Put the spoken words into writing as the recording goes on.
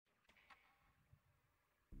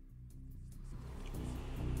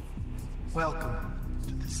Welcome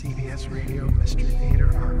to the CBS Radio Mystery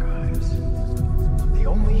Theater Archives, the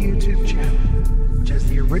only YouTube channel which has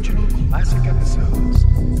the original classic episodes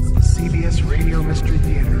of the CBS Radio Mystery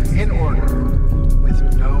Theater in order with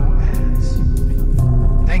no ads.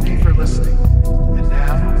 Thank you for listening, and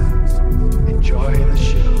now, enjoy the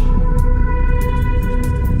show.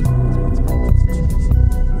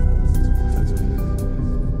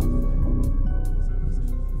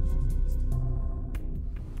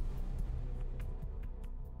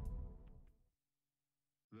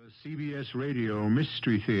 CBS Radio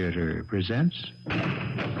Mystery Theater presents...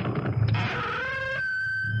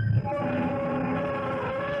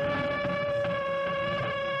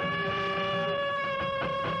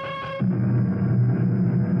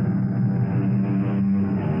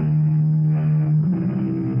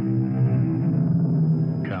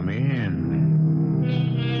 Come in.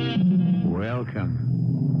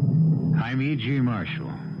 Welcome. I'm E.G.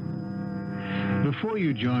 Marshall. Before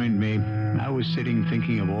you joined me, I was sitting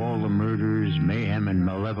thinking of all the murders, mayhem, and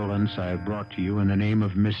malevolence I've brought to you in the name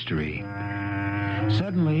of mystery.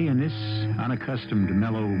 Suddenly, in this unaccustomed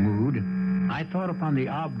mellow mood, I thought upon the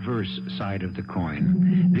obverse side of the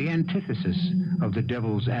coin, the antithesis of the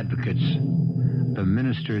devil's advocates, the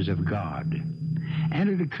ministers of God. And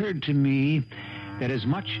it occurred to me that as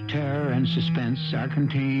much terror and suspense are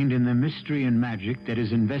contained in the mystery and magic that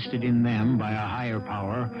is invested in them by a higher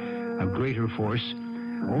power, a greater force,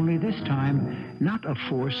 only this time not a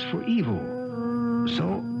force for evil.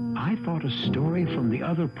 So I thought a story from the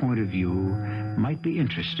other point of view might be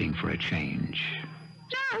interesting for a change.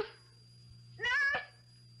 Nurse! Nurse!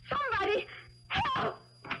 Somebody! Help!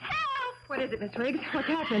 Help! What is it, Miss Riggs? What's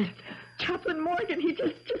happened? Chaplain Morgan, he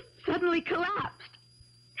just suddenly collapsed.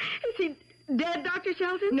 Is he dead, Dr.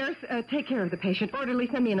 Shelton? Nurse, take care of the patient. Orderly,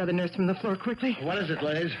 send me another nurse from the floor quickly. What is it,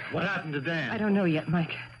 Liz? What happened to Dan? I don't know yet,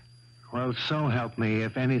 Mike. Well, so help me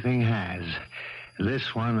if anything has.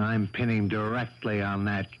 This one I'm pinning directly on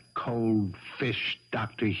that cold fish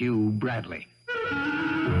Dr. Hugh Bradley.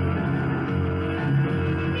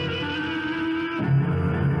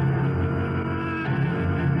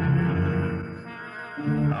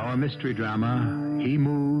 Our mystery drama, He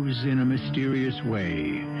Moves in a Mysterious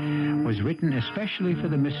Way, was written especially for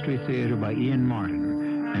the Mystery Theater by Ian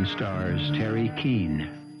Martin and stars Teri,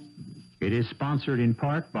 Keane. It is sponsored in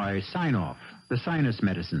part by Sign-Off, the sinus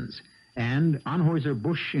medicines, and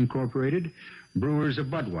Anheuser-Busch Incorporated, Brewers of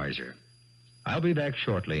Budweiser. I'll be back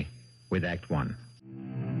shortly with Act One.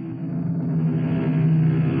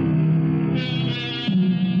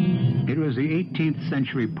 It was the 18th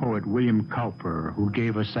century poet William Cowper who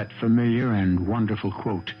gave us that familiar and wonderful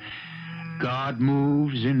quote, "God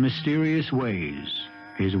moves in mysterious ways,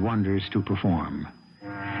 his wonders to perform."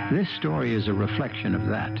 This story is a reflection of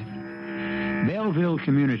that. Belleville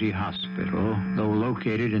Community Hospital, though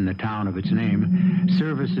located in the town of its name,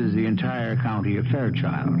 services the entire county of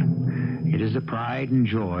Fairchild. It is the pride and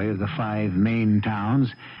joy of the 5 main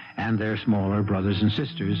towns and their smaller brothers and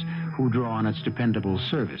sisters who draw on its dependable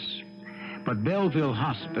service. But Belleville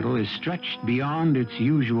Hospital is stretched beyond its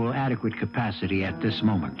usual adequate capacity at this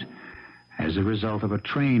moment as a result of a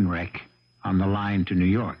train wreck on the line to New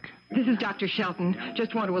York. This is Dr. Shelton.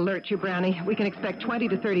 Just want to alert you, Brownie. We can expect 20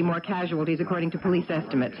 to 30 more casualties according to police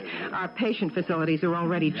estimates. Our patient facilities are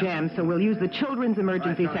already jammed, so we'll use the children's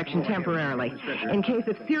emergency section temporarily. In case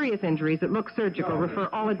of serious injuries that look surgical, refer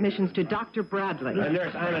all admissions to Dr. Bradley.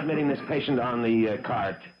 Nurse, I'm admitting this patient on the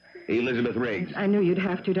cart. Elizabeth Riggs. I knew you'd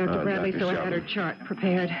have to, Dr. Bradley, Dr. so I had her chart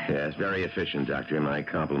prepared. Yes, very efficient, Doctor. My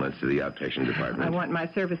compliments to the outpatient department. I want my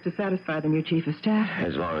service to satisfy them, you Chief of Staff.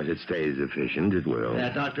 As long as it stays efficient, it will.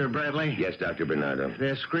 Dr. Bradley? Yes, Dr. Bernardo.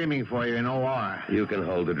 They're screaming for you in OR. You can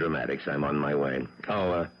hold the dramatics. I'm on my way.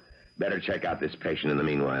 Oh, better check out this patient in the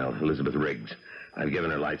meanwhile, Elizabeth Riggs. I've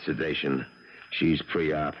given her light sedation. She's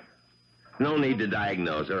pre-op. No need to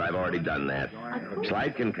diagnose her. I've already done that.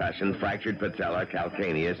 Slight concussion, fractured patella,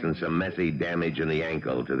 calcaneus, and some messy damage in the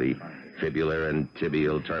ankle to the fibular and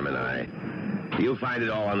tibial termini. You'll find it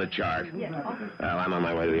all on the chart. Well, I'm on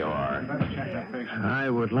my way to the OR. I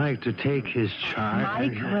would like to take his chart.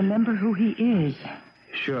 Mike, remember who he is.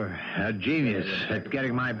 Sure. A genius at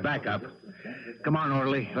getting my back up. Come on,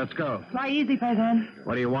 orderly. Let's go. Fly easy, Paisan.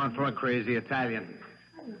 What do you want from a crazy Italian?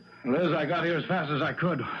 Liz, I got here as fast as I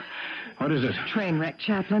could. What is it? Train wreck,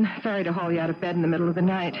 Chaplain. Sorry to haul you out of bed in the middle of the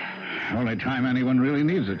night. Only time anyone really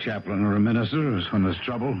needs a chaplain or a minister is when there's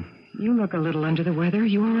trouble. You look a little under the weather.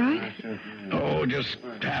 You all right? Oh, just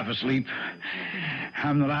half asleep.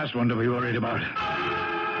 I'm the last one to be worried about.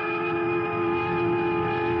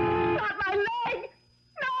 Not my leg!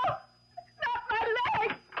 No! Not my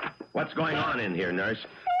leg! What's going on in here, nurse?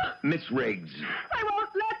 Miss Riggs. I won't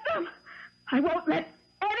let them. I won't let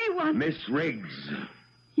anyone. Miss Riggs.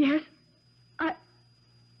 Yes?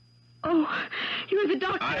 Oh, you're the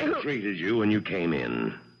doctor I treated you when you came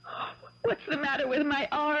in. What's the matter with my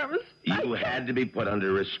arms? You had to be put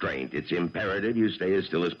under restraint. It's imperative you stay as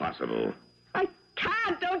still as possible. I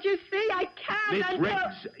can't, don't you see? I can't. Miss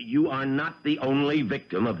Riggs, you are not the only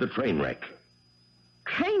victim of the train wreck.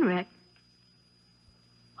 Train wreck?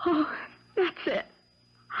 Oh, that's it.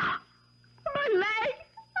 My leg.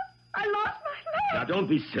 I lost my leg. Now, don't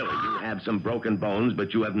be silly. You have some broken bones,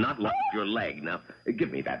 but you have not lost your leg. Now,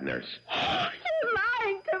 give me that, nurse. You're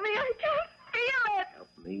lying to me. I can't feel it. Help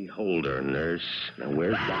me hold her, nurse. Now,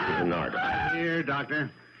 where's Dr. Bernardo? Here, Doctor.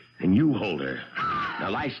 And you hold her. Now,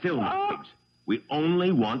 lie still, Miss Riggs. We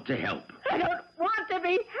only want to help. I don't want to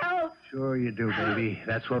be helped. Sure you do, baby.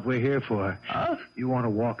 That's what we're here for. Oh. You want to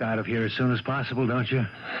walk out of here as soon as possible, don't you?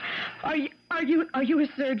 Are you a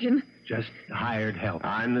surgeon? Just hired help.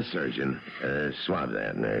 I'm the surgeon. Swab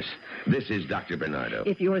that, nurse. This is Dr. Bernardo.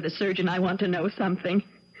 If you're the surgeon, I want to know something.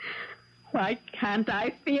 Why can't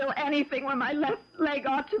I feel anything when my left leg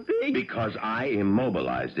ought to be? Because I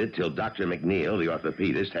immobilized it till Dr. McNeil, the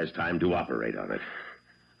orthopedist, has time to operate on it.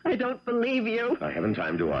 I don't believe you. I haven't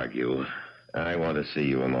time to argue. I want to see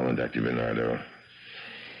you a moment, Dr. Bernardo.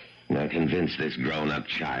 Now convince this grown-up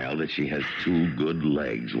child that she has 2 good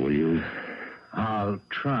legs, will you? I'll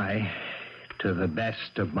try to the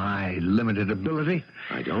best of my limited ability.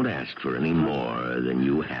 I don't ask for any more than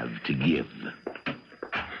you have to give.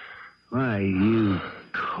 Why, you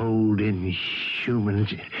cold, inhuman...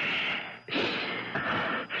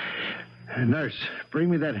 Nurse, bring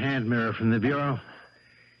me that hand mirror from the bureau.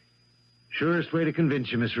 Surest way to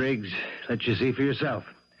convince you, Miss Riggs. Let you see for yourself.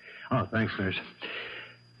 Oh, thanks, nurse.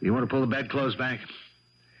 You want to pull the bedclothes back?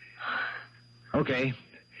 Okay.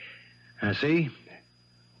 Now, see?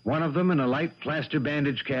 One of them in a light plaster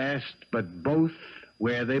bandage cast, but both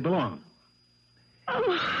where they belong.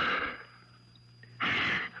 Oh.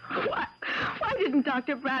 Why didn't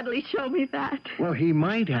Dr. Bradley show me that? Well, he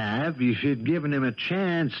might have if you'd given him a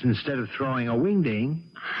chance instead of throwing a wingding.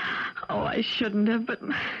 Oh, I shouldn't have, but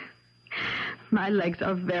my legs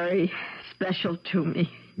are very special to me.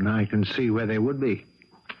 I can see where they would be.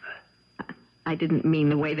 I didn't mean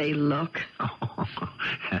the way they look. Oh,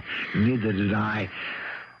 neither did I.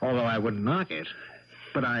 Although I wouldn't knock it.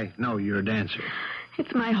 But I know you're a dancer.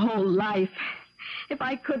 It's my whole life. If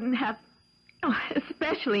I couldn't have... Oh,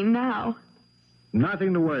 especially now.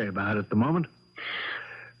 Nothing to worry about at the moment.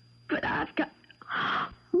 But I've got...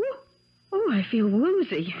 Oh, I feel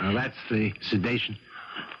woozy. Now, that's the sedation.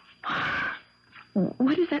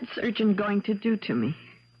 What is that surgeon going to do to me?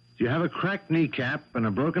 You have a cracked kneecap and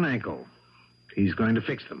a broken ankle. He's going to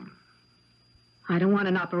fix them. I don't want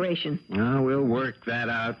an operation. Well, we'll work that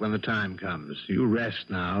out when the time comes. You rest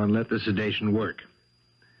now and let the sedation work.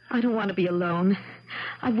 I don't want to be alone.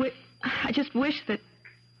 I just wish that...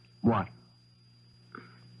 What?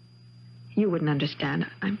 You wouldn't understand.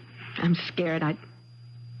 I'm scared.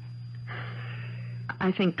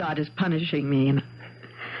 I think God is punishing me, and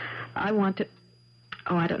I want to...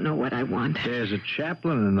 Oh, I don't know what I want. There's a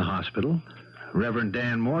chaplain in the hospital. Reverend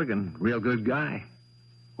Dan Morgan. Real good guy.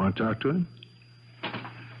 Want to talk to him?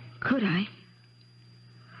 Could I?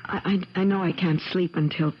 I know I can't sleep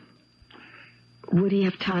until... Would he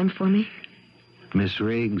have time for me? Miss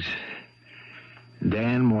Riggs,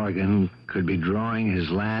 Dan Morgan could be drawing his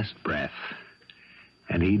last breath,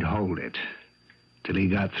 and he'd hold it till he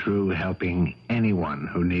got through helping anyone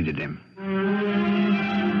who needed him.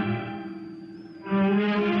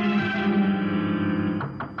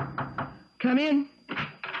 Come in.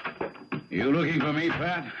 You looking for me,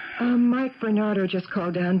 Pat? Mike Bernardo just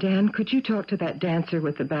called down, Dan. Could you talk to that dancer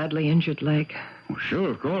with the badly injured leg? Oh, sure,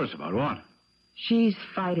 of course. About what? She's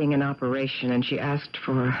fighting an operation, and she asked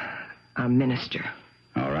for a minister.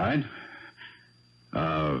 All right.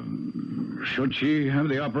 Should she have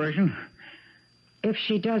the operation? If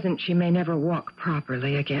she doesn't, she may never walk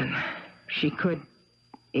properly again. She could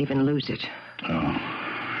even lose it. Oh.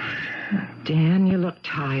 Dan, you look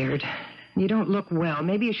tired. You don't look well.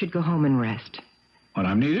 Maybe you should go home and rest. What,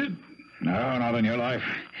 I'm needed? No, not in your life.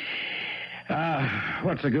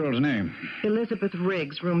 What's the girl's name? Elizabeth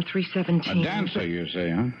Riggs, room 317. A dancer, you say,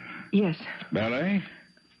 huh? Yes. Ballet?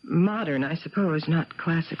 Modern, I suppose, not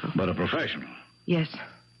classical. But a professional. Yes.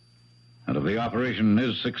 And if the operation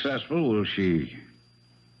is successful, will she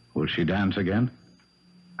dance again?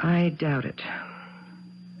 I doubt it.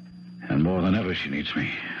 And more than ever, she needs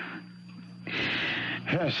me.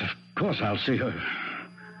 Yes, of course I'll see her.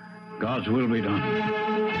 God's will be done.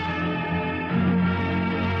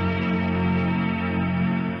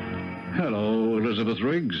 Elizabeth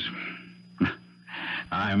Riggs.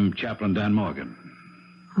 I'm Chaplain Dan Morgan.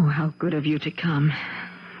 Oh, how good of you to come.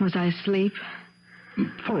 Was I asleep?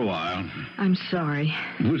 For a while. I'm sorry.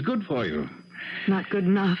 It was good for you. Not good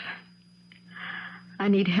enough. I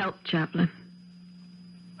need help, Chaplain.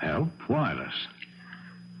 Help? Why, Liz?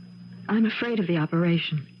 I'm afraid of the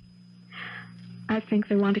operation. I think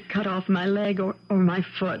they want to cut off my leg or my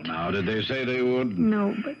foot. Now, did they say they would?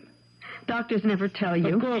 No, but doctors never tell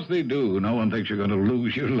you. Of course they do. No one thinks you're going to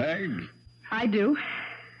lose your leg. I do.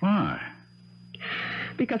 Why?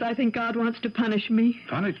 Because I think God wants to punish me.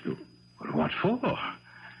 Punish you? What for?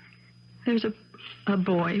 There's a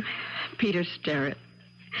boy, Peter Sterrett.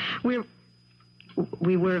 We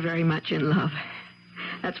were very much in love.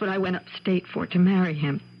 That's what I went upstate for, to marry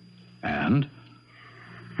him. And?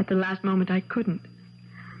 At the last moment, I couldn't.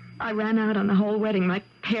 I ran out on the whole wedding. My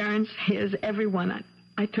parents, his, everyone.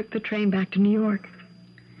 I took the train back to New York.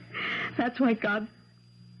 That's why God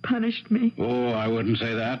punished me. Oh, I wouldn't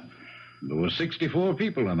say that. There were 64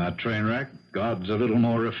 people in that train wreck. God's a little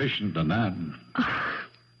more efficient than that.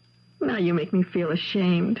 Now you make me feel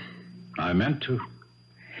ashamed. I meant to.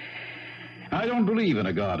 I don't believe in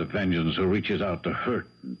a God of vengeance who reaches out to hurt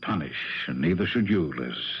and punish, and neither should you,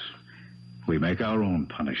 Liz. We make our own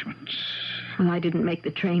punishments. Well, I didn't make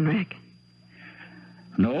the train wreck.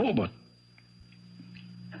 No, but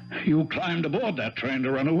you climbed aboard that train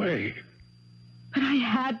to run away. But I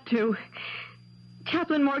had to.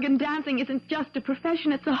 Chaplain Morgan, dancing isn't just a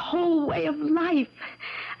profession, it's a whole way of life.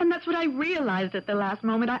 And that's what I realized at the last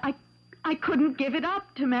moment. I couldn't give it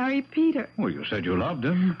up to marry Peter. Well, you said you loved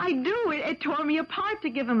him. I do. It tore me apart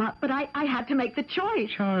to give him up, but I had to make the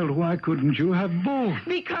choice. Child, why couldn't you have both?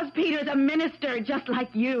 Because Peter's a minister, just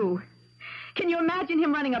like you. Can you imagine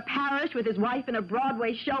him running a parish with his wife in a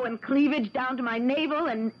Broadway show and cleavage down to my navel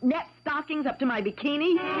and net stockings up to my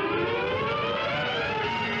bikini?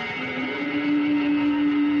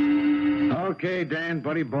 Okay, Dan,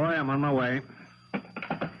 buddy boy, I'm on my way.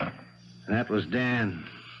 That was Dan.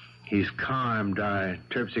 He's calmed our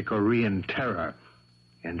terpsichorean terror,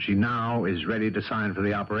 and she now is ready to sign for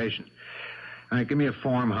the operation. All right, give me a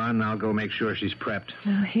form, hon, and I'll go make sure she's prepped.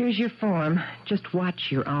 Now, here's your form. Just watch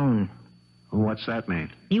your own. Well, what's that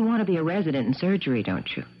mean? You want to be a resident in surgery, don't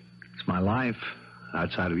you? It's my life,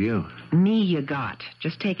 outside of you. Me you got.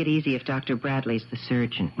 Just take it easy if Dr. Bradley's the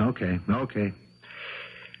surgeon. Okay.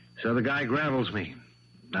 So the guy gravels me.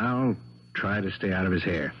 I'll try to stay out of his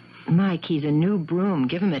hair. Mike, he's a new broom.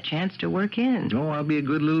 Give him a chance to work in. Oh, I'll be a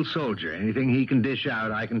good little soldier. Anything he can dish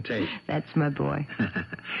out, I can take. That's my boy.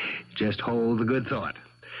 Just hold the good thought.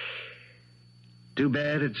 Too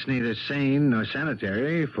bad it's neither sane nor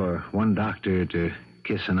sanitary for one doctor to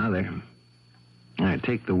kiss another. I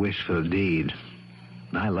take the wish for the deed.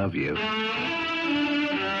 I love you.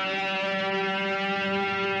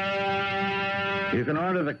 You can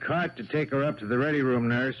order the cart to take her up to the ready room,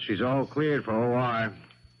 nurse. She's all cleared for OR.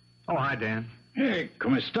 Oh, hi, Dan. Hey,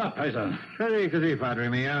 come sta, paisa? Teri, così, Padre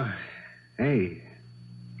mio. Hey,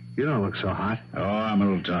 you don't look so hot. Oh, I'm a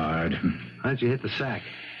little tired. Why don't you hit the sack?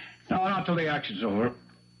 No, not till the action's over.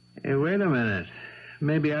 Hey, wait a minute.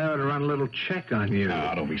 Maybe I ought to run a little check on you.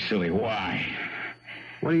 Oh, don't be silly. Why?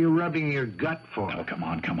 What are you rubbing your gut for? Oh, come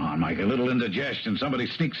on, Mike. A little indigestion. Somebody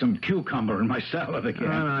sneaked some cucumber in my salad again.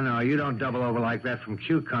 No. You don't double over like that from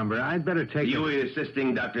cucumber. I'd better take You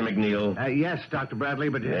assisting Dr. McNeil? Yes, Dr. Bradley,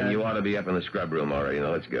 but... Then you ought to be up in the scrub room already.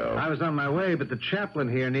 Now, let's go. I was on my way, but the chaplain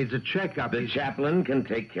here needs a checkup. The chaplain can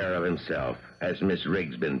take care of himself. Has Miss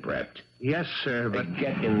Riggs been prepped? Yes, sir, but...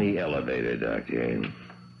 Get in the elevator, Doctor.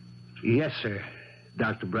 Yes, sir.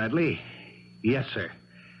 Dr. Bradley. Yes, sir.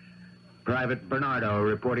 Private Bernardo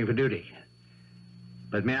reporting for duty.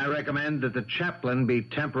 But may I recommend that the chaplain be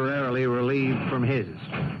temporarily relieved from his?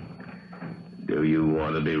 Do you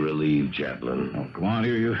want to be relieved, chaplain? Oh, come on,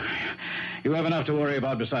 you have enough to worry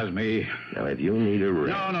about besides me. Now, if you need a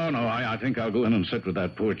rest... No. I think I'll go in and sit with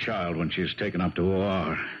that poor child when she's taken up to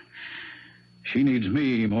OR. She needs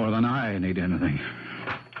me more than I need anything.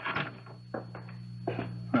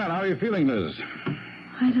 Well, how are you feeling, Liz?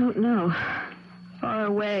 I don't know. Far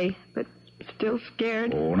away, but still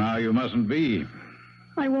scared. Oh, now you mustn't be.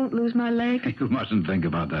 I won't lose my leg. You mustn't think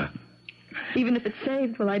about that. Even if it's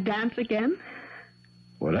saved, will I dance again?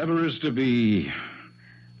 Whatever is to be,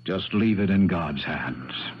 just leave it in God's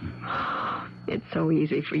hands. It's so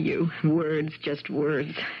easy for you. Words, just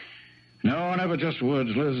words. No, never just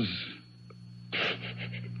words, Liz.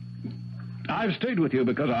 I've stayed with you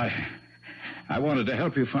because I wanted to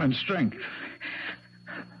help you find strength.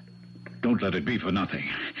 Don't let it be for nothing.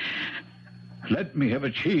 Let me have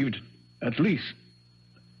achieved at least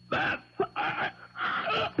that.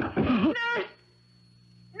 Nurse!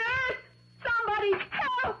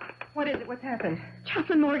 What is it? What's happened?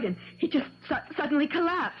 Chaplain Morgan, he just suddenly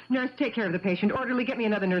collapsed. Nurse, take care of the patient. Orderly, get me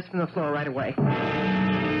another nurse from the floor right away.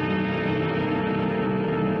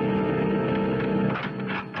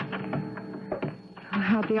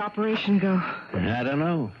 How'd the operation go? I don't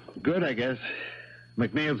know. Good, I guess.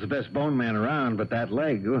 McNeil's the best bone man around, but that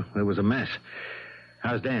leg, it was a mess.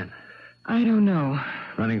 How's Dan? I don't know.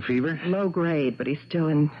 Running fever? Low grade, but he's still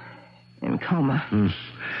in coma.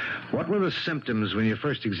 What were the symptoms when you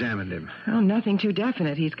first examined him? Oh, nothing too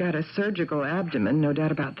definite. He's got a surgical abdomen, no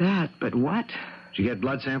doubt about that. But what? Did you get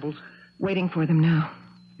blood samples? Waiting for them now.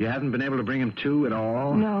 You haven't been able to bring him to at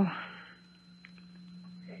all? No.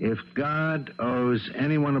 If God owes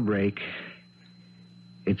anyone a break,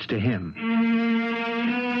 it's to him.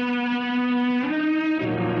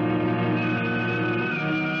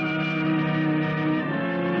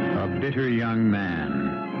 A bitter young man,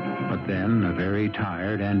 but then a very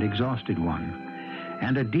tired and exhausted one,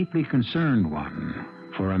 and a deeply concerned one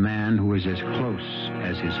for a man who is as close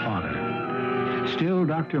as his father. Still,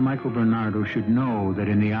 Dr. Michael Bernardo should know that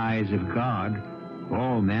in the eyes of God,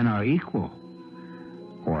 all men are equal.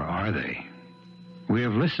 Or are they? We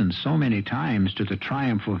have listened so many times to the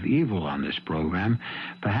triumph of evil on this program,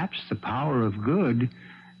 perhaps the power of good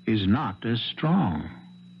is not as strong.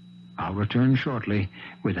 I'll return shortly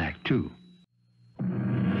with Act Two.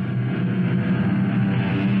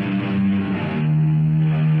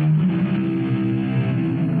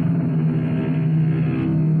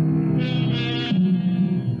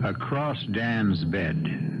 Across Dan's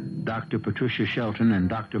bed, Dr. Patricia Shelton and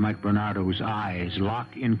Dr. Mike Bernardo's eyes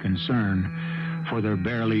lock in concern for their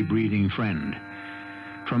barely breathing friend.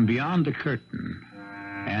 From beyond the curtain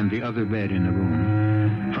and the other bed in the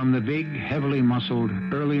room, from the big, heavily muscled,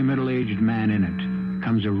 early middle-aged man in it,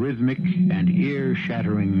 comes a rhythmic and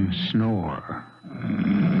ear-shattering snore.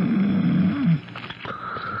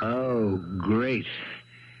 Oh, great.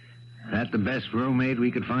 That the best roommate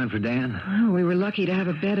we could find for Dan? Oh, we were lucky to have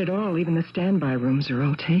a bed at all. Even the standby rooms are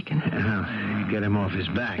all taken. Get him off his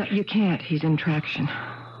back. You can't. He's in traction.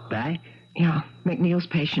 Back? Yeah, McNeil's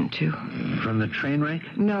patient, too. From the train wreck?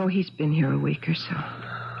 No, he's been here a week or so.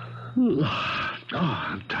 Oh,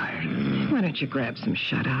 I'm tired. Why don't you grab some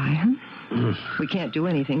shut-eye, huh? We can't do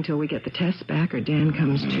anything till we get the tests back or Dan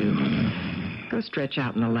comes to. Go stretch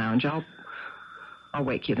out in the lounge. I'll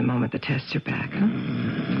wake you the moment the tests are back, huh?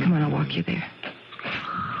 Come on, I'll walk you there.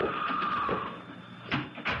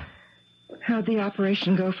 How'd the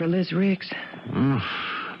operation go for Liz Riggs?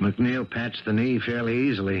 McNeil patched the knee fairly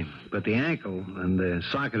easily, but the ankle and the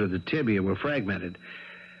socket of the tibia were fragmented,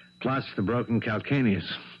 plus the broken calcaneus.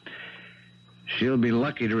 She'll be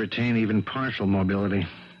lucky to retain even partial mobility.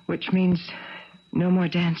 Which means no more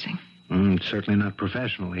dancing. Certainly not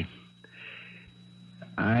professionally.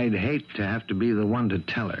 I'd hate to have to be the one to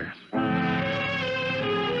tell her.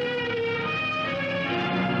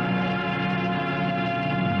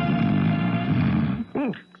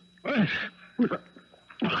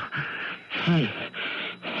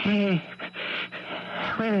 Hey,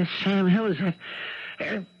 where Sam Hill is that?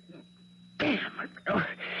 Damn.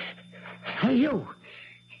 Hey, you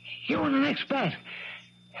in the next bed.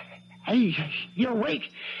 Hey, you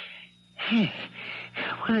awake? Hey,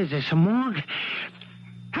 what is this, a morgue?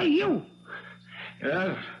 Hey, you!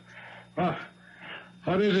 Yes?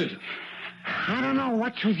 What is it? I don't know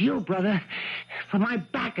what's with you, brother, but my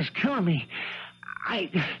back is killing me.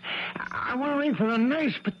 I want to ring for the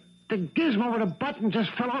nurse, but the gizmo with a button just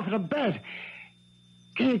fell off of the bed.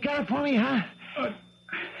 Can you get it for me, huh?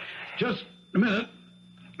 Just a minute.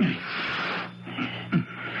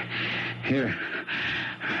 Here,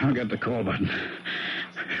 I'll get the call button.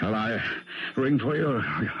 Shall I ring for you, or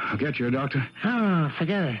I'll get you a doctor? Oh,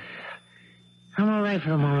 forget it. I'm all right for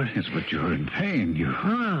the moment. Yes, but you're in pain. Oh,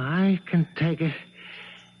 I can take it.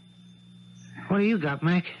 What do you got,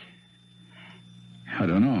 Mac? I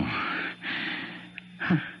don't know.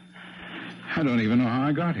 I don't even know how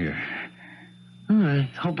I got here. Oh, I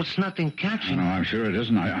hope it's nothing catching. No, I'm sure it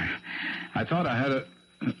isn't. I thought I had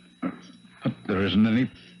but there isn't any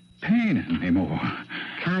pain anymore.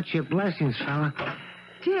 Count your blessings, fella.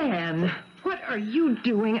 Dan, what are you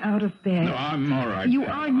doing out of bed? No, I'm all right. You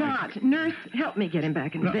are not. Nurse, help me get him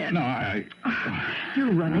back in bed. No,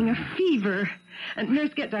 You're running a fever. And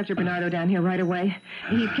nurse, get Dr. Bernardo down here right away.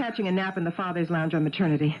 He's catching a nap in the father's lounge on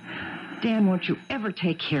maternity. Dan, won't you ever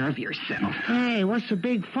take care of yourself? Hey, what's the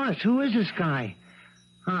big fuss? Who is this guy?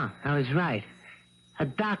 I was right. A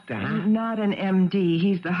doctor, huh? Not an MD.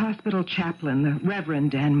 He's the hospital chaplain, the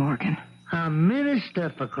Reverend Dan Morgan. A minister,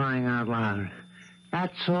 for crying out loud.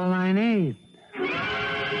 That's all I need.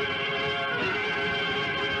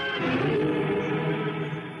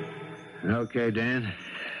 Okay, Dan.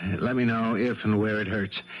 Let me know if and where it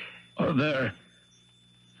hurts. Oh, there.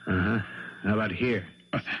 Uh-huh. How about here?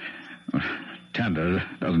 Tender.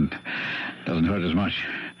 Doesn't hurt as much.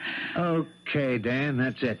 Okay, Dan,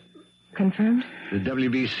 that's it. Confirmed? The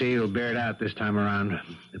WBC will bear it out this time around.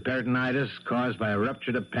 The peritonitis caused by a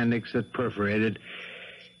ruptured appendix that perforated.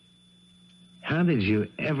 How did you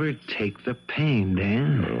ever take the pain,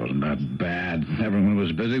 Dan? It wasn't that bad. Everyone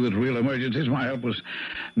was busy with real emergencies. My help was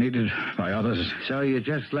needed by others. So you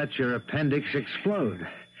just let your appendix explode.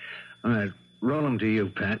 All right, roll him to you,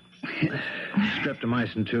 Pat.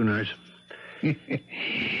 Streptomycin 2, nurse.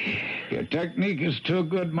 Your technique is too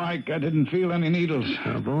good, Mike. I didn't feel any needles.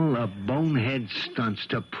 Of all the bonehead stunts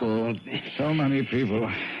to pull. So many people.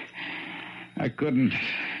 I couldn't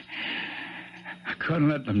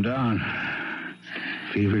let them down.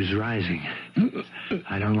 Fever's rising.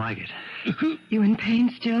 I don't like it. You in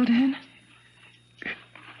pain still, Dan?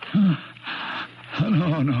 No.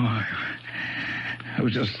 I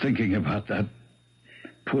was just thinking about that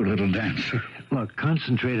poor little dancer. Look,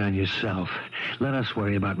 concentrate on yourself. Let us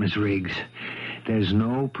worry about Miss Riggs. There's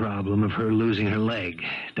no problem of her losing her leg.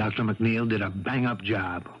 Dr. McNeil did a bang-up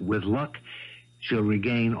job. With luck, she'll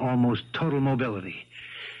regain almost total mobility.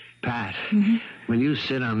 Pat, will you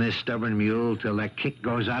sit on this stubborn mule till that kick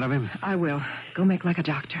goes out of him? I will. Go make like a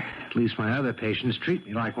doctor. At least my other patients treat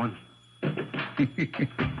me like one.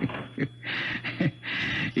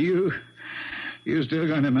 You still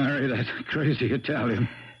going to marry that crazy Italian?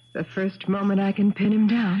 The first moment I can pin him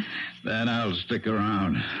down. Then I'll stick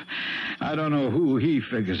around. I don't know who he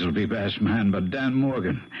figures will be best man, but Dan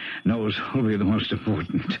Morgan knows who'll be the most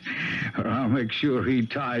important. Or I'll make sure he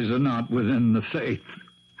ties a knot within the faith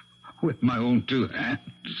with my own 2 hands.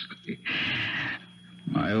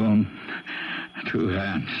 My own 2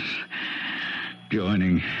 hands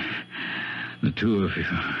joining the 2 of you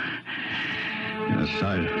in a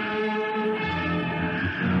sight.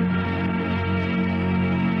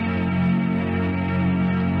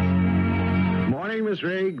 Morning, Miss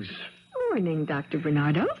Riggs. Morning, Dr.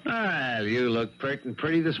 Bernardo. Well, you look pert and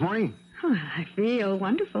pretty this morning. Oh, I feel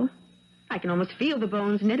wonderful. I can almost feel the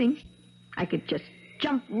bones knitting. I could just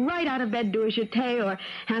jump right out of bed, do a jeté, or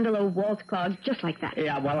handle a waltz clog just like that.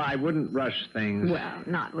 Yeah, well, I wouldn't rush things. Well,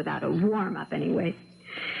 not without a warm-up, anyway.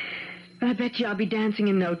 But I bet you I'll be dancing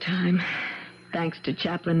in no time, thanks to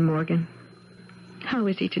Chaplain Morgan. How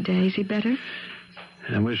is he today? Is he better?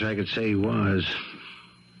 I wish I could say he was.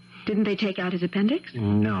 Didn't they take out his appendix?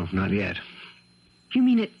 No, not yet. You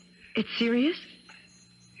mean it's serious?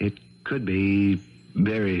 It could be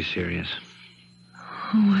very serious.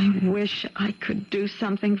 Oh, I wish I could do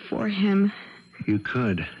something for him. You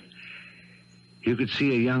could. You could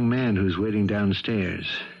see a young man who's waiting downstairs.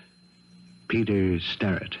 Peter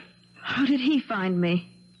Starrett. How did he find me?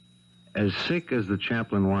 As sick as the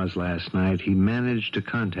chaplain was last night, he managed to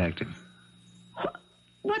contact him.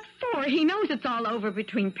 What for? He knows it's all over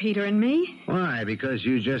between Peter and me. Why? Because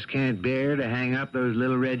you just can't bear to hang up those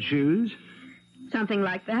little red shoes? Something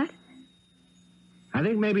like that? I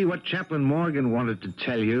think maybe what Chaplain Morgan wanted to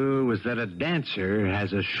tell you was that a dancer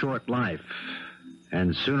has a short life.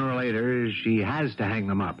 And sooner or later, she has to hang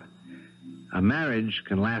them up. A marriage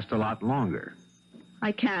can last a lot longer.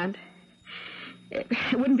 I can't. It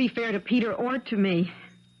wouldn't be fair to Peter or to me.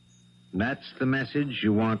 That's the message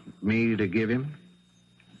you want me to give him?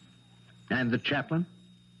 And the chaplain?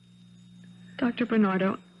 Dr.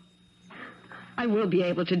 Bernardo, I will be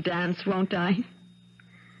able to dance, won't I?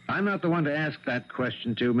 I'm not the one to ask that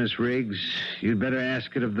question to, Miss Riggs. You'd better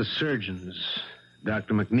ask it of the surgeons,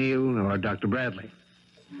 Dr. McNeil or Dr. Bradley.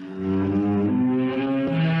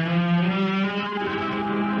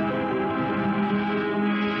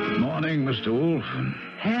 Morning, Mr. Wolf.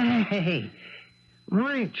 Hey.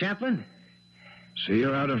 Morning, Chaplain. See,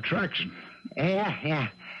 you're out of traction. Yeah.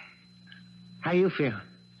 How you feel?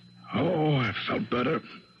 Oh, I felt better.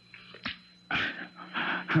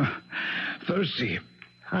 Thirsty.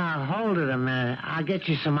 Hold it a minute. I'll get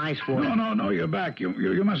you some ice water. No, you're back.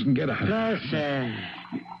 You mustn't get out. Listen,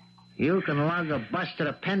 you can lug a busted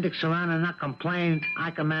appendix around and not complain.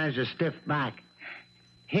 I can manage a stiff back.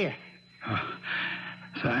 Here.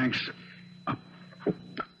 Thanks.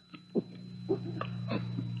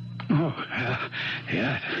 Oh,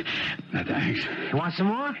 yeah. Thanks. You want some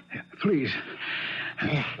more? Please.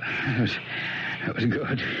 Yeah. That was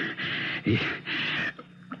good.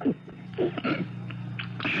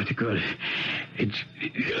 That's good.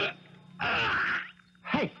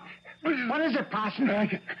 Hey, what is it, Parson?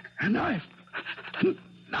 A knife.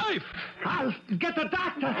 Knife. I'll get the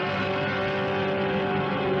doctor.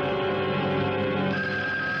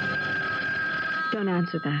 Don't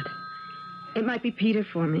answer that. It might be Peter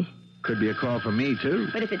for me. Could be a call from me, too.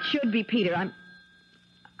 But if it should be Peter,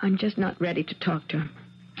 I'm just not ready to talk to him.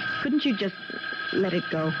 Couldn't you just let it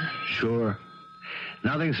go? Sure.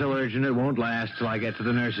 Nothing so urgent it won't last till I get to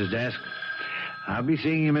the nurse's desk. I'll be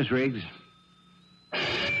seeing you, Miss Riggs.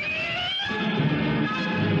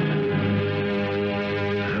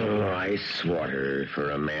 Oh, ice water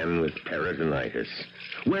for a man with peritonitis.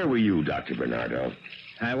 Where were you, Dr. Bernardo?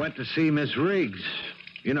 I went to see Miss Riggs.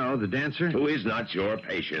 You know, the dancer. Who is not your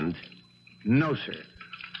patient? No, sir.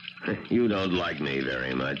 You don't like me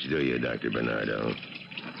very much, do you, Dr. Bernardo?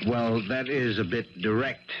 Well, that is a bit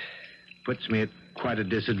direct. Puts me at quite a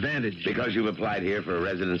disadvantage. Because you've applied here for a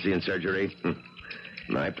residency in surgery?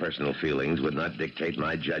 My personal feelings would not dictate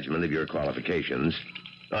my judgment of your qualifications,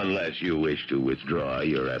 unless you wish to withdraw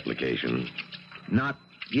your application. Not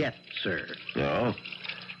yet, sir. No?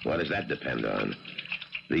 What does that depend on?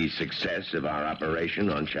 The success of our operation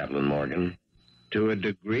on Chaplain Morgan? To a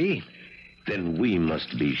degree. Then we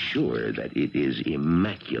must be sure that it is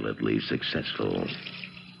immaculately successful.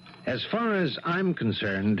 As far as I'm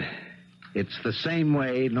concerned, it's the same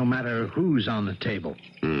way no matter who's on the table.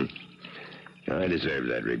 I deserve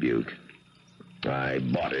that rebuke. I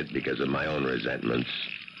bought it because of my own resentments.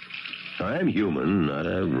 I'm human, not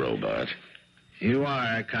a robot. You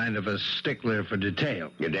are kind of a stickler for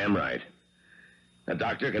detail. You're damn right. A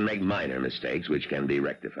doctor can make minor mistakes, which can be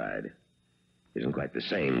rectified. Isn't quite the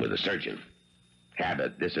same with a surgeon.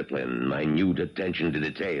 Habit, discipline, minute attention to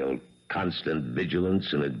detail, constant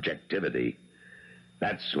vigilance and objectivity.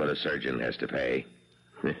 That's what a surgeon has to pay.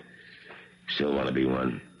 Still want to be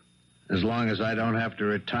one. As long as I don't have to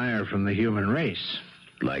retire from the human race.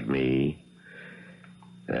 Like me.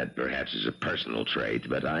 That perhaps is a personal trait,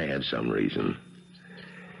 but I have some reason.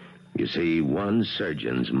 You see, one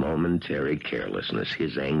surgeon's momentary carelessness,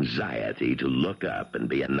 his anxiety to look up and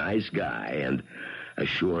be a nice guy and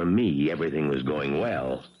assure me everything was going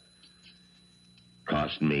well,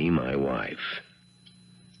 cost me my wife.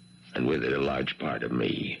 And with it, a large part of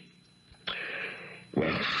me.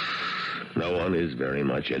 Well, no one is very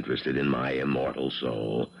much interested in my immortal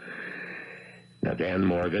soul. Now, Dan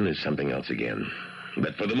Morgan is something else again.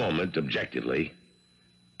 But for the moment, objectively,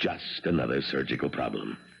 just another surgical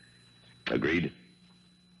problem. Agreed?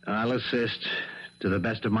 I'll assist to the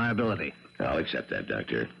best of my ability. I'll accept that,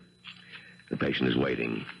 Doctor. The patient is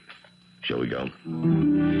waiting. Shall we go?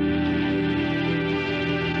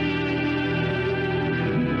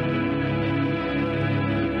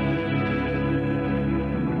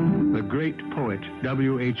 The great poet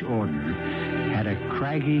W.H. Auden had a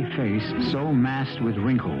craggy face so masked with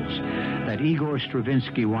wrinkles that Igor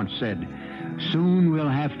Stravinsky once said, "Soon we'll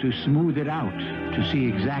have to smooth it out to see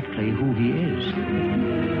exactly who he is."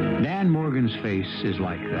 Dan Morgan's face is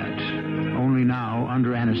like that. Only now,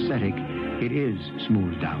 under anesthetic, it is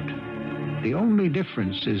smoothed out. The only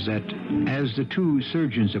difference is that as the two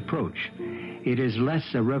surgeons approach, it is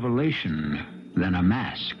less a revelation than a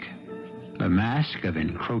mask. The mask of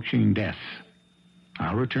encroaching death.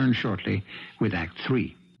 I'll return shortly with Act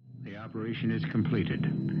 3. The operation is completed,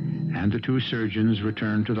 and the two surgeons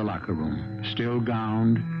return to the locker room, still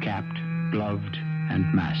gowned, capped, gloved,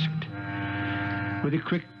 and masked. With a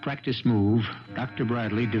quick practice move, Dr.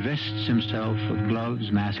 Bradley divests himself of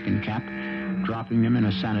gloves, mask, and cap, dropping them in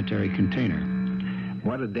a sanitary container.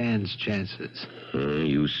 What are Dan's chances?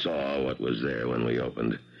 You saw what was there when we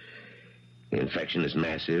opened. The infection is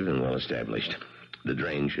massive and well established. The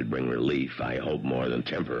drain should bring relief, I hope more than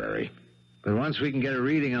temporary. But once we can get a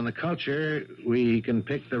reading on the culture, we can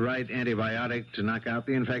pick the right antibiotic to knock out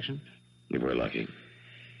the infection? If we're lucky.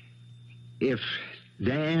 If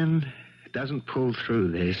Dan doesn't pull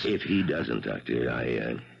through this... If he doesn't, Doctor,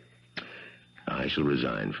 I shall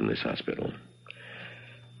resign from this hospital.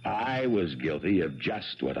 I was guilty of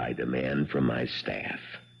just what I demand from my staff.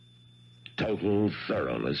 Total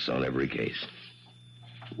thoroughness on every case.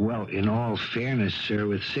 Well, in all fairness, sir,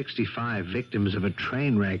 with 65 victims of a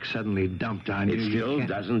train wreck suddenly dumped on you... It still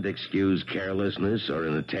doesn't excuse carelessness or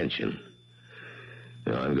inattention.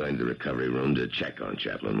 Now, I'm going to the recovery room to check on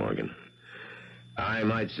Chaplain Morgan. I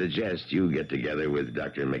might suggest you get together with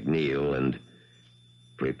Dr. McNeil and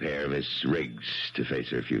prepare Miss Riggs to face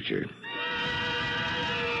her future.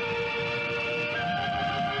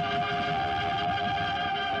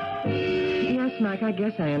 Yes, Mike, I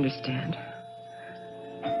guess I understand.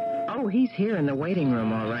 Oh, he's here in the waiting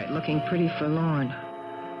room, all right, looking pretty forlorn.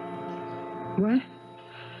 What?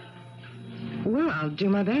 Well, I'll do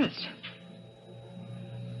my best.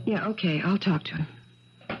 Yeah, okay, I'll talk to him.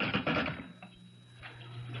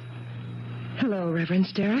 Hello, Reverend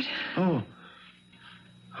Sterrett. Oh,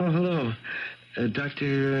 hello.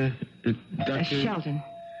 Doctor... Doctor... Sheldon.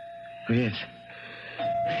 Oh, yes.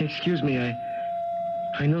 Excuse me,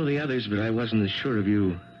 I know the others, but I wasn't as sure of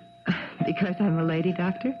you. Because I'm a lady,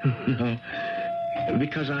 Doctor? No.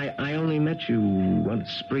 Because I only met you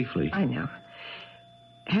once briefly. I know.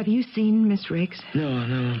 Have you seen Miss Riggs?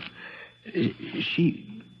 No.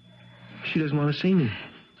 She doesn't want to see me.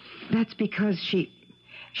 That's because she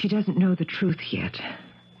doesn't know the truth yet.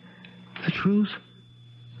 The truth?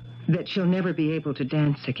 That she'll never be able to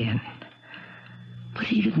dance again. But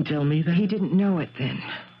he didn't tell me that. He didn't know it then.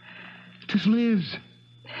 Does Liz?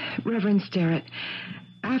 Reverend Sterrett,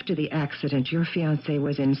 after the accident, your fiancée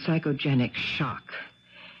was in psychogenic shock.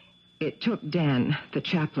 It took Dan, the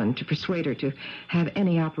chaplain, to persuade her to have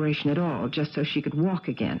any operation at all, just so she could walk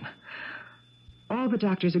again. All the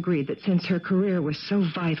doctors agreed that since her career was so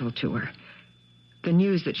vital to her, the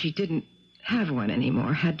news that she didn't have one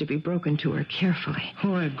anymore had to be broken to her carefully.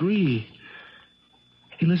 Oh, I agree.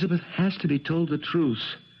 Elizabeth has to be told the truth.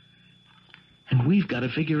 And we've got to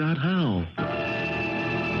figure out how.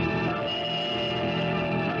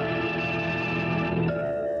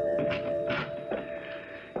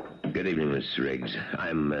 Good evening, Miss Riggs.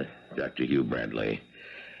 I'm Dr. Hugh Bradley.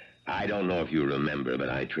 I don't know if you remember, but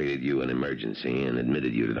I treated you in emergency and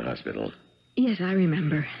admitted you to the hospital. Yes, I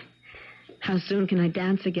remember. How soon can I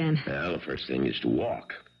dance again? Well, the first thing is to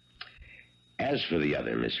walk. As for the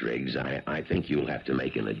other, Miss Riggs, I think you'll have to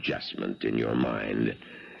make an adjustment in your mind.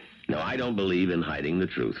 No, I don't believe in hiding the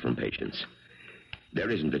truth from patients. There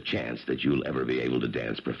isn't a chance that you'll ever be able to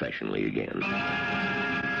dance professionally again.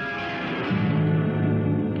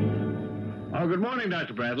 Oh, good morning,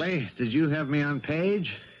 Dr. Bradley. Did you have me on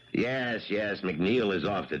page? Yes. McNeil is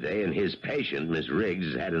off today, and his patient, Miss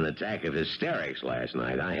Riggs, had an attack of hysterics last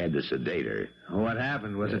night. I had to sedate her. What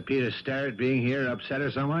happened? Was it Peter Sterrett being here upset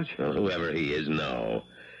her so much? Well, whoever he is, no.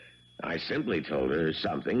 I simply told her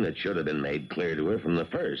something that should have been made clear to her from the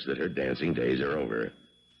first, that her dancing days are over.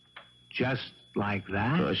 Just like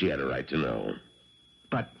that? Well, she had a right to know.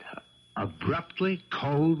 But abruptly,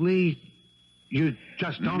 coldly, you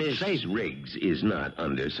just don't say... Miss Riggs is not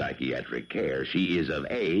under psychiatric care. She is of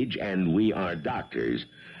age, and we are doctors.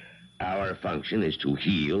 Our function is to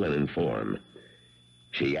heal and inform.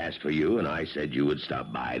 She asked for you, and I said you would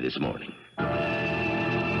stop by this morning.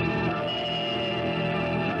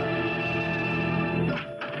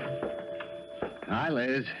 Hi,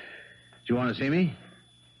 Liz. Do you want to see me?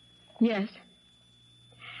 Yes.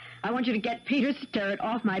 I want you to get Peter Sterrett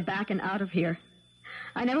off my back and out of here.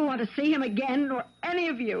 I never want to see him again, nor any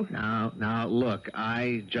of you. Now, look,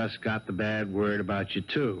 I just got the bad word about you,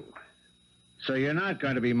 too. So you're not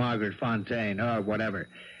going to be Margaret Fontaine or whatever.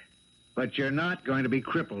 But you're not going to be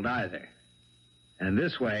crippled either. And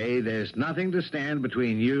this way, there's nothing to stand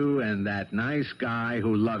between you and that nice guy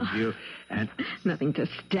who loves you, and... Nothing to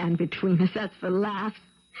stand between us. That's for laughs.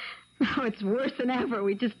 Now it's worse than ever.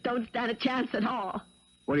 We just don't stand a chance at all.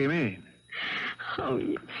 What do you mean? Oh,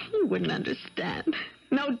 you wouldn't understand.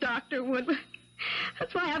 No doctor would.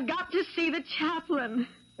 That's why I've got to see the chaplain.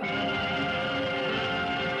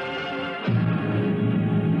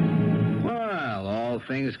 Well, all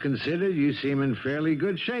things considered, you seem in fairly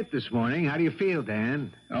good shape this morning. How do you feel,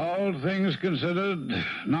 Dan? All things considered,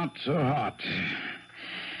 not so hot.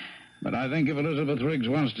 But I think if Elizabeth Riggs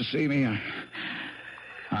wants to see me,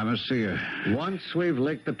 I must see her. Once we've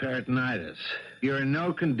licked the peritonitis, you're in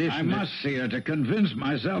no condition... I must see her to convince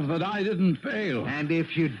myself that I didn't fail. And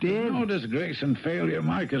if you did... No disgrace and failure,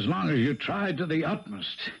 Mike, as long as you tried to the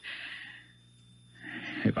utmost.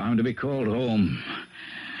 If I'm to be called home,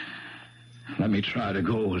 let me try to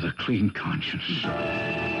go with a clean conscience.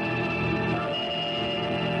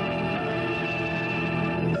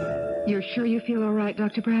 You're sure you feel all right,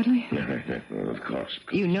 Dr. Bradley? Well, of course.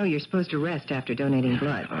 You know you're supposed to rest after donating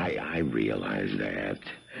blood. I realize that.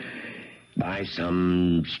 By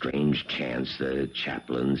some strange chance, the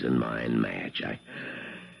chaplain's and mine match.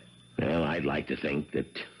 I'd like to think that...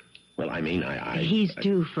 Well, I mean, He's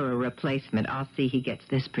due for a replacement. I'll see he gets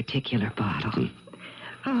this particular bottle.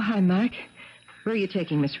 Oh, hi, Mike. Where are you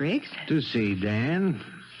taking Miss Riggs? To see Dan.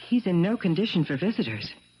 He's in no condition for visitors.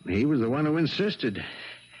 He was the one who insisted.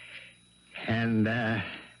 And,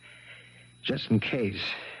 just in case,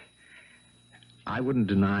 I wouldn't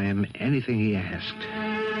deny him anything he asked.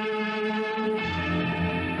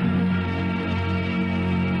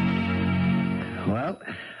 Well,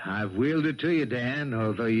 I've wheeled it to you, Dan,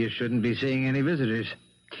 although you shouldn't be seeing any visitors.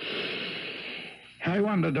 I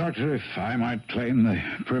wonder, Doctor, if I might claim the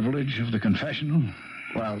privilege of the confessional.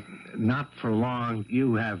 Well, not for long.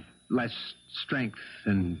 You have less strength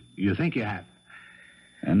than you think you have.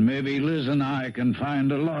 And maybe Liz and I can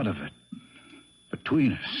find a lot of it.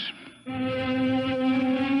 between us.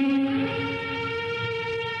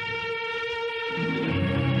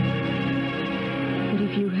 But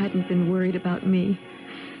if you hadn't been worried about me,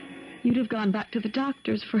 you'd have gone back to the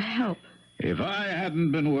doctors for help. If I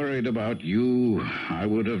hadn't been worried about you, I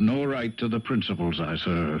would have no right to the principles I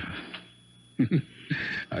serve.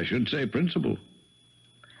 I should say principle.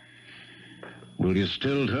 Will you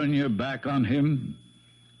still turn your back on him?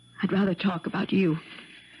 I'd rather talk about you.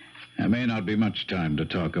 There may not be much time to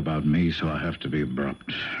talk about me, so I have to be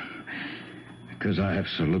abrupt. Because I have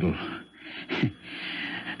so little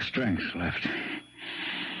strength left.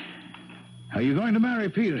 Are you going to marry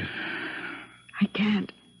Peter? I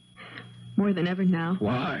can't. More than ever now.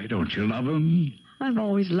 Why? Don't you love him? I've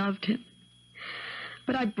always loved him.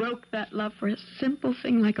 But I broke that love for a simple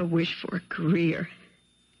thing like a wish for a career.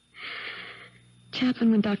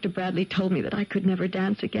 Chaplain, when Dr. Bradley told me that I could never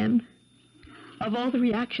dance again, of all the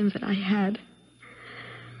reactions that I had,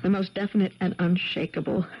 the most definite and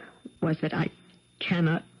unshakable was that I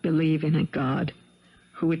cannot believe in a God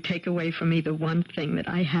who would take away from me the one thing that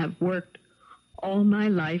I have worked all my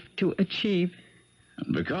life to achieve.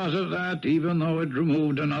 And because of that, even though it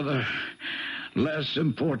removed another, less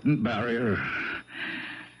important barrier,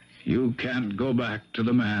 you can't go back to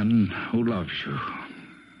the man who loves you.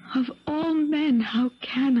 Of all men, how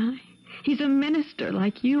can I? He's a minister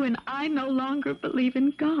like you, and I no longer believe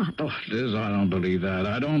in God. Oh, Liz, I don't believe that.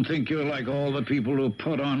 I don't think you're like all the people who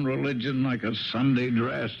put on religion like a Sunday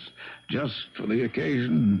dress just for the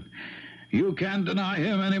occasion. You can't deny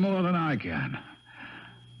him any more than I can.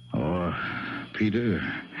 Or Peter.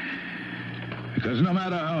 Because no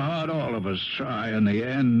matter how hard all of us try, in the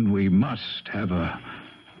end, we must have a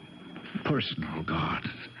personal God.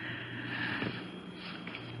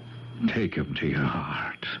 Take him to your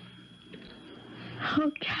heart. How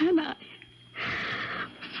can I?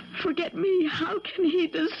 Forget me. How can he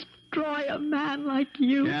destroy a man like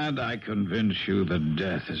you? Can't I convince you that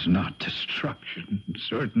death is not destruction?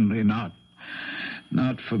 Certainly not.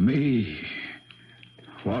 Not for me.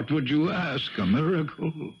 What would you ask? A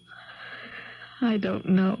miracle? I don't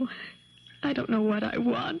know. I don't know what I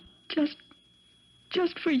want. Just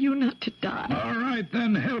for you not to die. All right,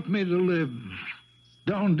 then help me to live.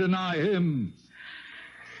 Don't deny him.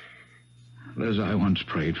 Liz, I once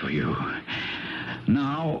prayed for you.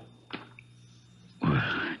 Now,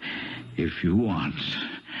 if you want,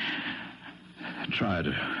 try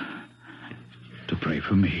to pray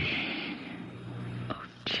for me. Oh,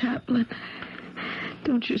 Chaplain,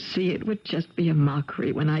 don't you see it would just be a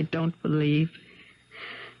mockery when I don't believe?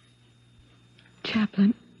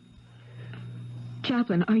 Chaplain,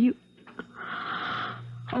 are you...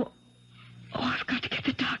 Oh, I've got to get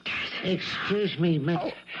the doctors. Excuse me, miss.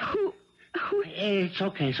 Oh, who... It's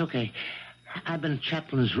okay. I've been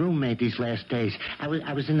Chaplin's roommate these last days. I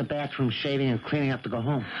was in the bathroom shaving and cleaning up to go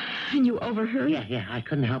home. And you overheard? Yeah. I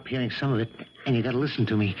couldn't help hearing some of it. And you got to listen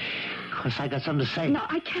to me. Because I got something to say. No,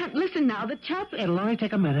 I can't listen now. The chaplain... It'll only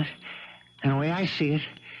take a minute. And the way I see it,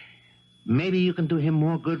 maybe you can do him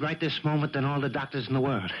more good right this moment than all the doctors in the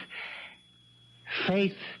world.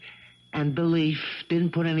 Faith and belief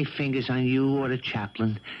didn't put any fingers on you or the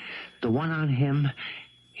chaplain. The one on him,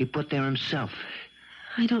 he put there himself.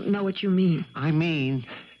 I don't know what you mean. I mean,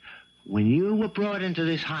 when you were brought into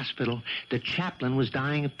this hospital, the chaplain was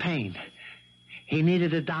dying of pain. He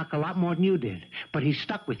needed a doc a lot more than you did, but he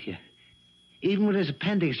stuck with you. Even with his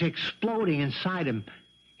appendix exploding inside him,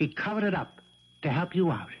 he covered it up to help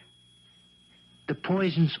you out. The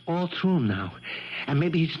poison's all through him now, and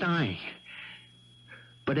maybe he's dying.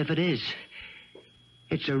 But if it is,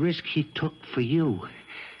 it's a risk he took for you.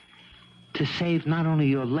 To save not only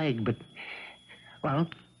your leg, but, well,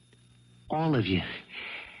 all of you.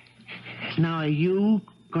 Now, are you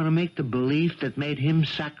going to make the belief that made him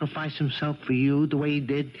sacrifice himself for you the way he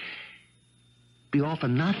did be all for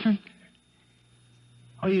nothing?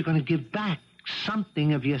 Or are you going to give back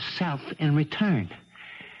something of yourself in return?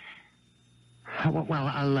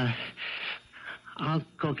 Well, I'll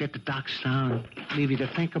go get the docs now and leave you to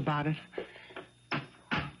think about it.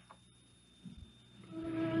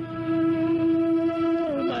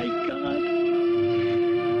 Oh, my God.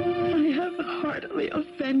 I have heartily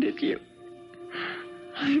offended you.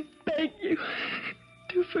 I beg you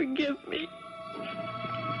to forgive me.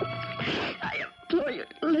 I implore you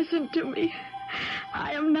to listen to me.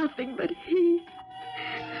 I am nothing but he.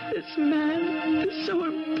 This man is so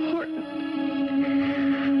important.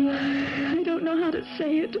 I don't know how to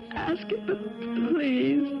say it, to ask it, but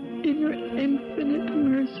please, in your infinite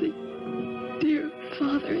mercy, dear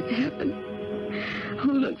Father in heaven,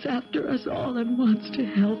 who looks after us all and wants to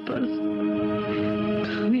help us,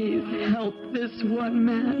 please Please help this one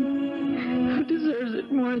man who deserves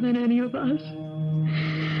it more than any of us.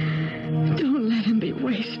 Don't let him be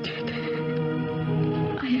wasted.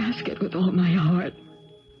 I ask it with all my heart.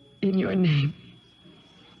 In your name.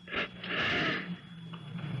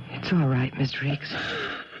 It's all right, Miss Riggs.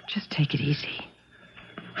 Just take it easy.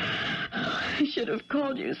 I should have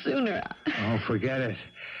called you sooner. Oh, forget it.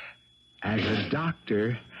 As a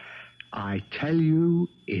doctor, I tell you,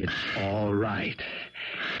 it's all right.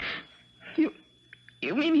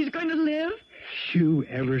 You mean he's going to live? You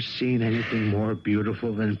ever seen anything more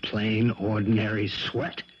beautiful than plain, ordinary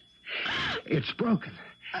sweat? It's broken.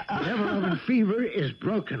 The ever-loving fever is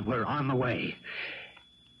broken. We're on the way.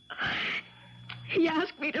 He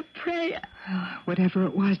asked me to pray. Whatever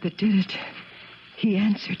it was that did it, he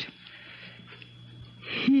answered.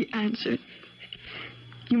 He answered.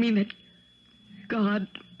 You mean that God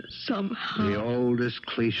somehow... The oldest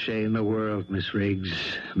cliche in the world, Miss Riggs.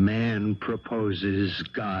 Man proposes,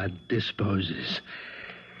 God disposes.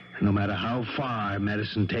 No matter how far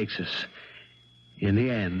medicine takes us, in the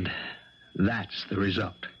end, that's the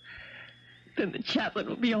result. Then the chaplain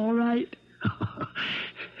will be all right.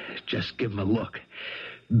 Just give him a look.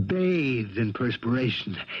 Bathed in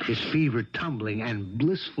perspiration, his fever tumbling and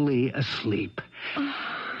blissfully asleep.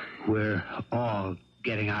 We're all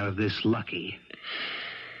getting out of this lucky.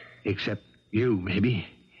 Except you, maybe.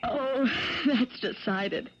 Oh, that's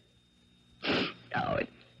decided. Oh, it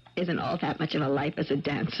isn't all that much of a life as a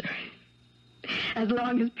dancer. As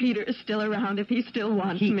long as Peter is still around, if he still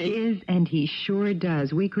wants me. He is, and he sure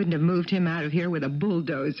does. We couldn't have moved him out of here with a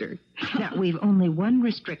bulldozer. Now, we've only one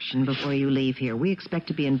restriction before you leave here. We expect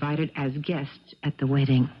to be invited as guests at the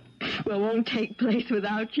wedding. Well, it won't take place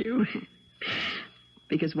without you.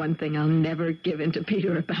 Because one thing I'll never give in to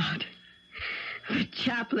Peter about. The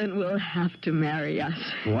chaplain will have to marry us.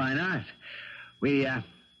 Why not? We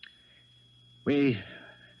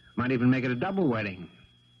might even make it a double wedding.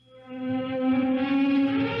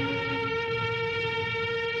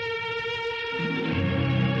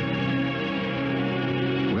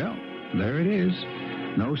 Well, there it is.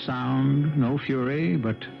 No sound, no fury,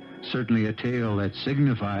 but certainly a tale that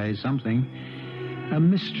signifies something. A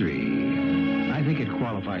mystery. I think it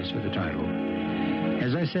qualifies for the title.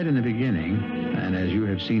 As I said in the beginning, and as you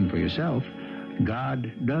have seen for yourself,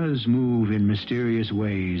 God does move in mysterious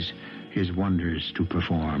ways, his wonders to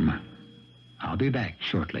perform. I'll be back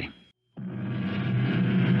shortly.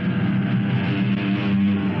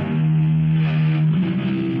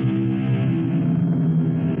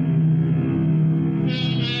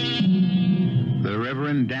 The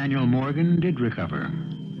Reverend Daniel Morgan did recover.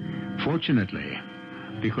 Fortunately,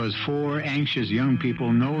 because 4 anxious young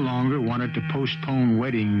people no longer wanted to postpone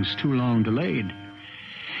weddings too long delayed.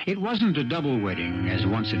 It wasn't a double wedding, as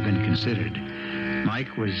once had been considered.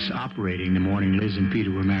 Mike was operating the morning Liz and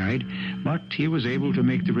Peter were married, but he was able to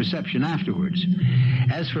make the reception afterwards.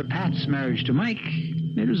 As for Pat's marriage to Mike,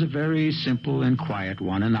 it was a very simple and quiet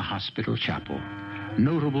one in the hospital chapel.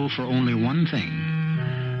 Notable for only one thing.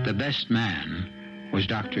 The best man was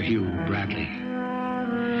Dr. Hugh Bradley.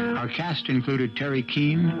 Our cast included Teri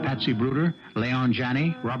Keane, Patsy Bruder, Leon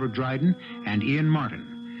Janney, Robert Dryden, and Ian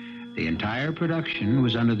Martin. The entire production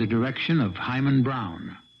was under the direction of Hyman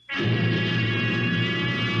Brown.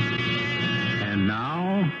 And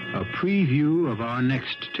now, a preview of our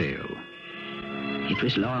next tale. It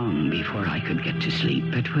was long before I could get to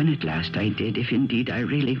sleep, but when at last I did, if indeed I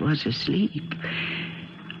really was asleep,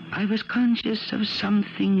 I was conscious of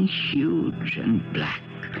something huge and black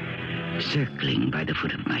circling by the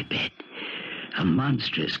foot of my bed, a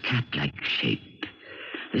monstrous cat-like shape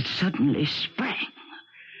that suddenly sprang,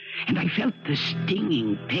 and I felt the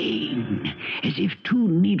stinging pain as if 2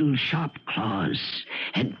 needle-sharp claws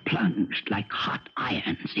had plunged like hot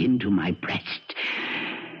irons into my breast.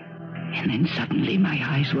 And then suddenly my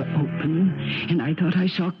eyes were open, and I thought I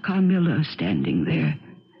saw Carmilla standing there.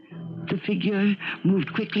 The figure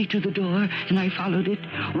moved quickly to the door, and I followed it,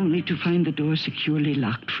 only to find the door securely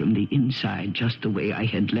locked from the inside, just the way I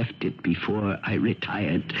had left it before I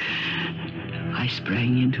retired. I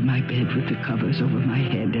sprang into my bed with the covers over my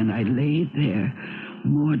head, and I lay there,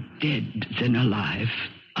 more dead than alive,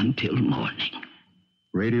 until morning.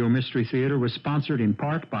 Radio Mystery Theater was sponsored in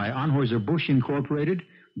part by Anheuser-Busch Incorporated,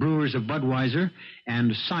 Brewers of Budweiser,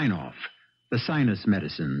 and Sign-Off, the sinus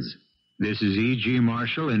medicines. This is E.G.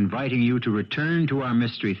 Marshall inviting you to return to our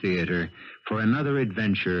Mystery Theater for another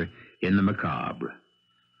adventure in the macabre.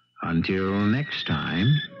 Until next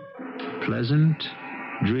time, pleasant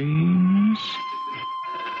dreams.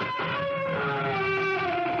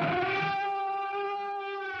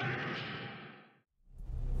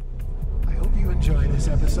 I hope you enjoyed this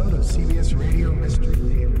episode of CBS Radio Mystery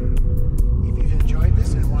Theater. If you've